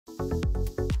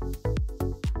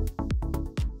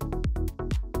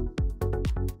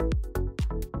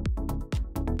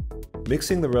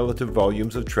Mixing the relative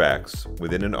volumes of tracks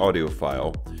within an audio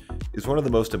file is one of the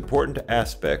most important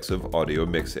aspects of audio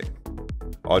mixing.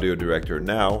 AudioDirector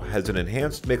now has an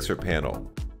enhanced mixer panel.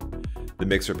 The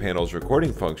mixer panel's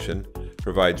recording function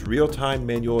provides real-time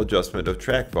manual adjustment of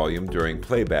track volume during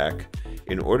playback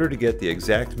in order to get the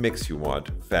exact mix you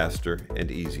want faster and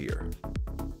easier.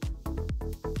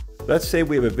 Let's say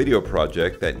we have a video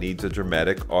project that needs a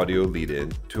dramatic audio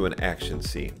lead-in to an action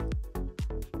scene.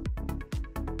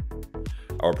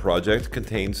 Our project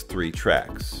contains 3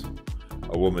 tracks: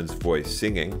 a woman's voice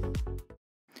singing,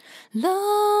 la,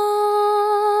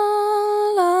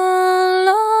 la,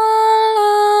 la,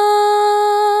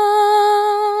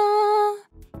 la.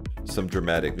 Some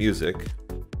dramatic music,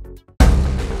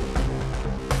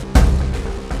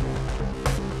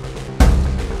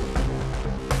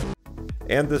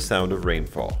 and the sound of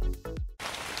rainfall.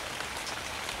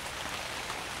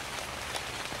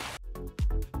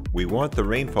 We want the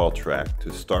rainfall track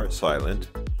to start silent,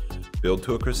 build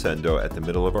to a crescendo at the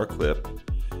middle of our clip,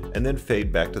 and then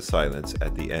fade back to silence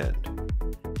at the end.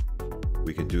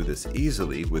 We can do this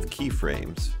easily with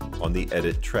keyframes on the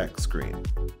Edit Track screen.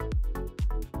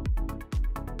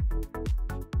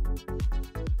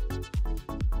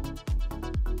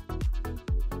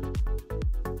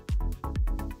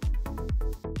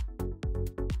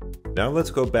 Now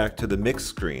let's go back to the Mix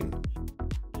screen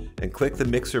and click the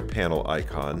Mixer panel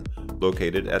icon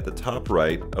located at the top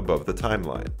right above the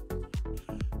timeline.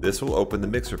 This will open the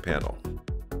Mixer panel.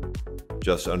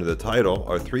 Just under the title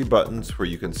are 3 buttons where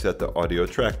you can set the audio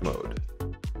track mode.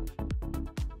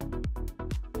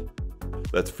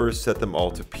 Let's first set them all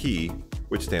to P,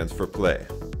 which stands for play.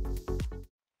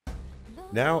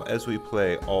 Now as we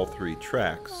play all 3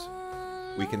 tracks,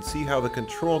 we can see how the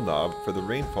control knob for the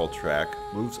rainfall track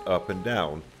moves up and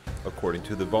down according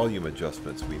to the volume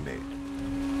adjustments we made.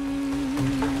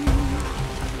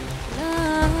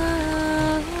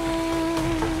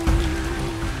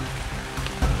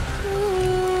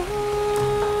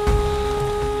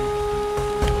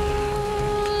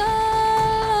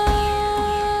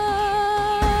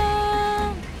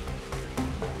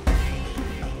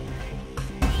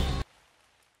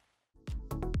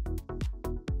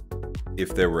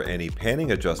 If there were any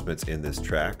panning adjustments in this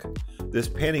track, this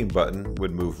panning button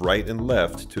would move right and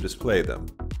left to display them.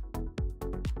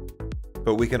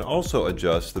 But we can also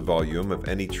adjust the volume of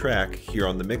any track here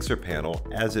on the mixer panel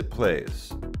as it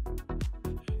plays.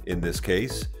 In this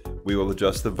case, we will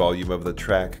adjust the volume of the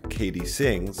track Katie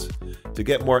Sings to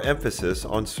get more emphasis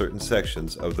on certain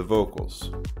sections of the vocals.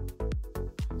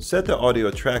 Set the audio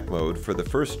track mode for the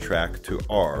first track to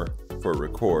R for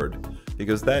record,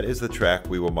 because that is the track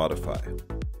we will modify.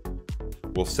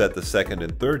 We'll set the second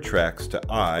and third tracks to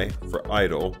I for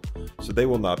idle, so they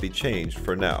will not be changed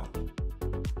for now.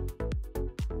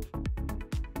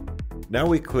 Now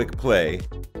we click play,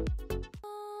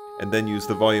 and then use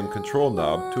the volume control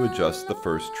knob to adjust the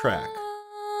first track.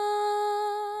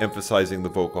 Emphasizing the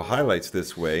vocal highlights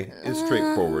this way is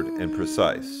straightforward and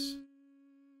precise.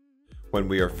 When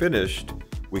we are finished,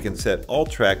 we can set all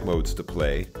track modes to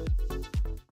play,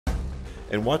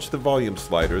 and watch the volume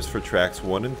sliders for tracks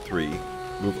 1 and 3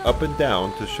 move up and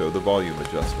down to show the volume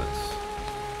adjustments.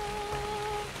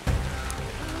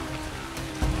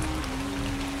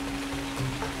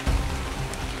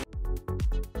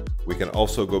 We can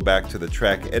also go back to the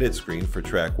track edit screen for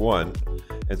track 1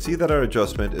 and see that our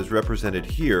adjustment is represented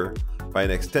here by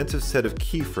an extensive set of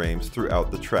keyframes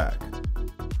throughout the track.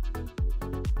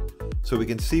 So we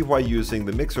can see why using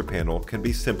the mixer panel can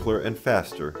be simpler and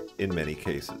faster in many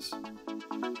cases.